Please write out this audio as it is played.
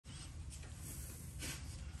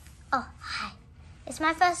Oh, hi. It's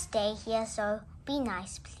my first day here, so be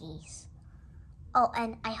nice, please. Oh,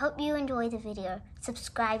 and I hope you enjoy the video.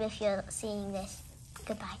 Subscribe if you're seeing this.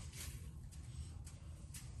 Goodbye.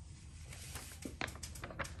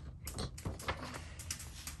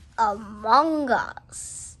 Among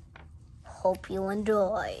Us. Hope you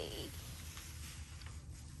enjoy.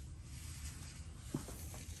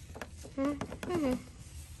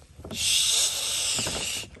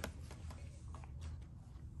 Shh.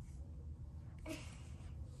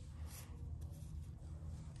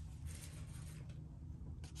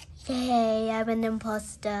 Yay, I'm an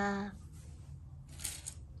imposter.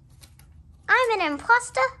 I'm an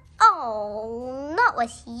imposter? Oh, not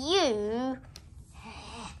with you.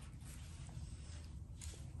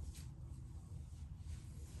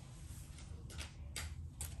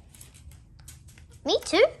 Me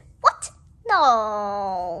too? What?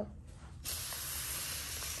 No.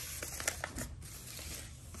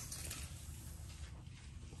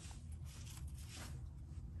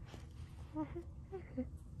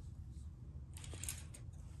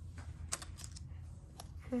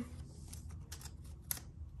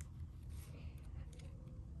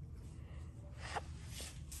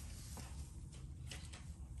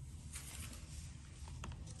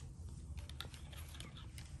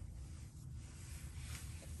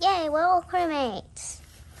 Yay, we're all crewmates.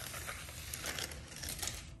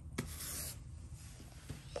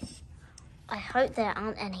 I hope there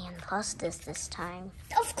aren't any imposters this time.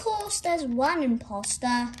 Of course, there's one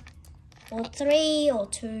imposter. Or 3 or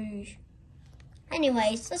 2.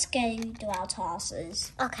 Anyways, let's get into our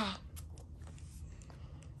tasks. Okay.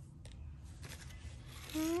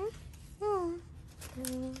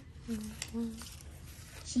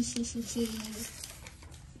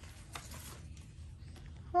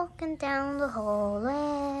 Walking down the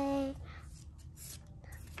hallway.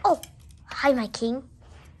 Oh, hi, my king.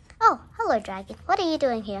 Oh, hello, dragon. What are you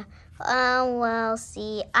doing here? Well,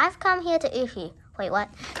 see, I've come here to oof you. Wait, what?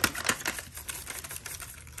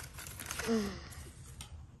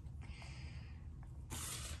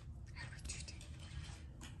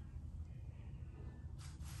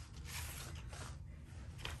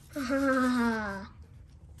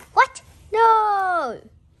 What? No!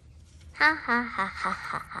 Ha ha ha ha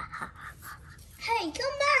ha ha ha. Hey,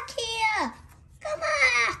 come back here! Come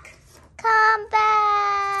back! Come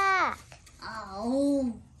back!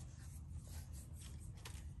 Oh.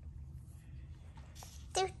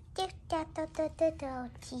 Do do da do do do do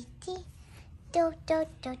ti ti. Do do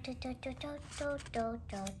do do do do do do do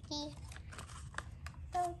do ti.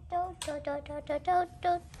 Do do do do do do do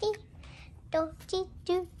do ti. Do ti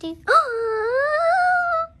do do.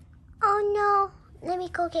 Oh no! Let me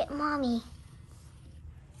go get mommy.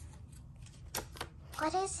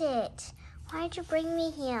 What is it? Why'd you bring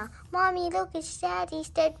me here? Mommy, look, it's Daddy's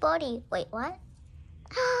dead body. Wait, what?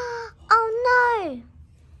 Oh no!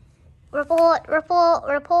 Report, report,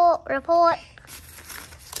 report, report.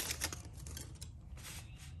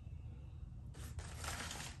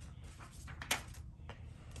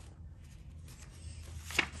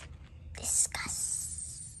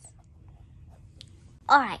 Discuss.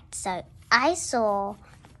 Alright, so I saw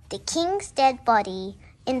the king's dead body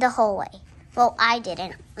in the hallway. Well, I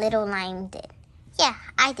didn't. Little Lime did. Yeah,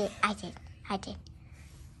 I did.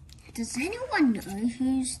 Does anyone know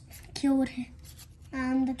who's killed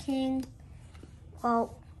the king?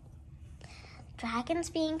 Well, Dragon's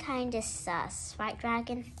being kind of sus, right,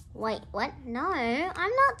 Dragon? Wait, what? No,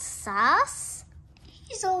 I'm not sus.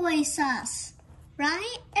 He's always sus,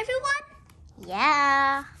 right, everyone?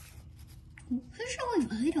 Yeah. Who shall we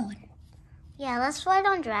vote on? Yeah, let's vote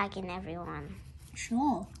on Dragon, everyone.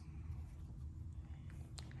 Sure.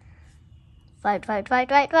 Vote, vote, vote,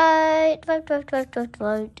 vote, vote, vote, vote, vote, vote,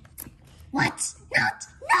 vote. What? Not?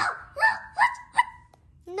 No! What?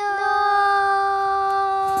 No!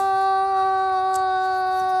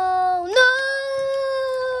 No!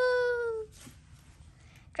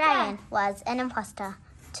 Dragon was an imposter.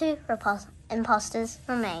 2 imposters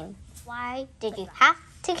remain. Why did you have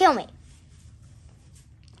to kill me?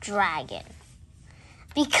 Dragon.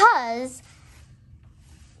 Because,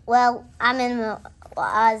 well,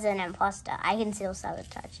 as an imposter, I can still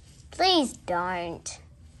sabotage. Please don't.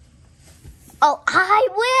 Oh, I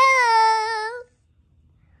will!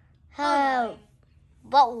 Oh,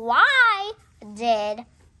 but why did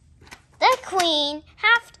the queen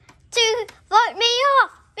have to vote me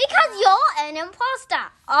off? Because you're an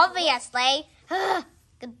imposter, obviously.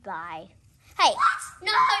 Goodbye. Hey,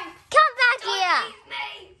 No! come back here. Leave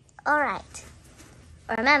me! All right.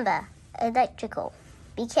 Remember, electrical.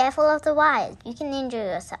 Be careful of the wires. You can injure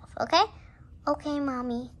yourself, okay? Okay,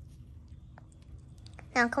 Mommy.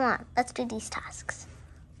 Now, come on. Let's do these tasks.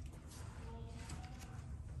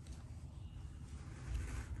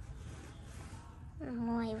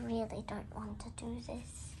 Oh, I really don't want to do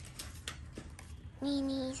this. Me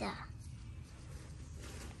neither.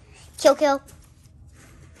 Kill, kill.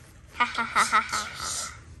 Ha ha ha ha ha.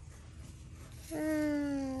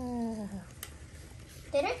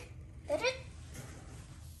 Did it? Did it?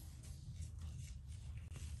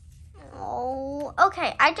 Oh,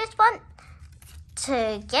 okay. I just want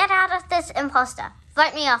to get out of this imposter.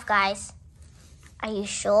 Vote me off, guys. Are you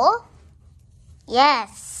sure?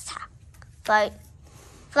 Yes. Vote.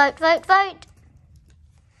 Vote, vote, vote.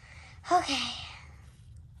 Okay.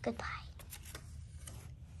 Goodbye.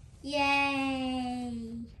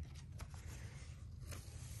 Yay.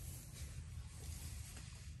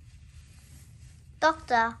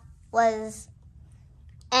 Doctor was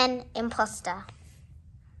an imposter.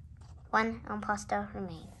 One imposter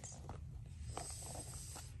remains.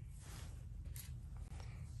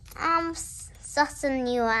 I'm sussing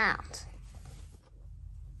you out.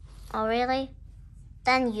 Oh, really?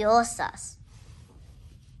 Then you're sus.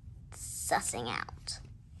 Sussing out.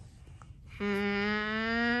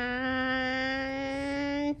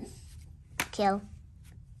 Kill.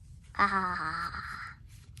 Ha ha ha ha.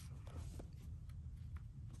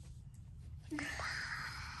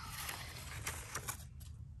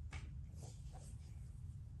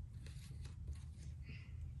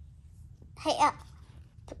 Hey,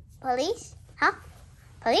 police? Huh?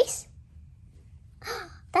 Police?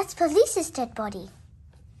 That's police's dead body.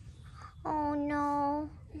 Oh no.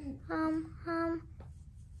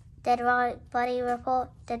 Dead body report.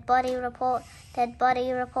 Dead body report. Dead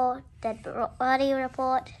body report. Dead body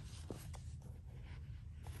report.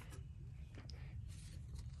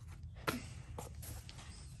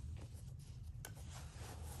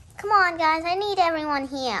 Come on, guys. I need everyone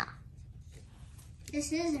here.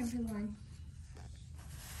 This is everyone.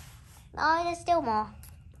 Oh, there's still more.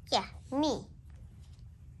 Yeah, me.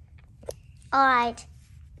 Alright.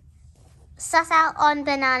 Suss out on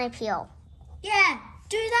banana peel. Yeah,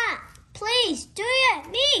 do that. Please, do it.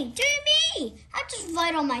 Me, do me. I just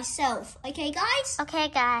vote on myself. Okay, guys? Okay,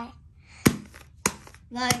 guy.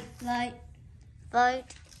 Vote, vote. Vote.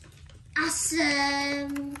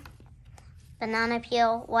 Awesome. Banana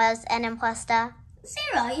peel was an imposter.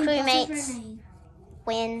 0. Crewmates. Remain.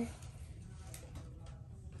 Win.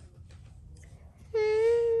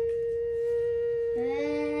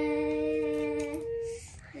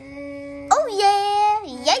 Oh yeah,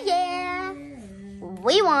 yeah, yeah.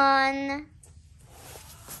 We won.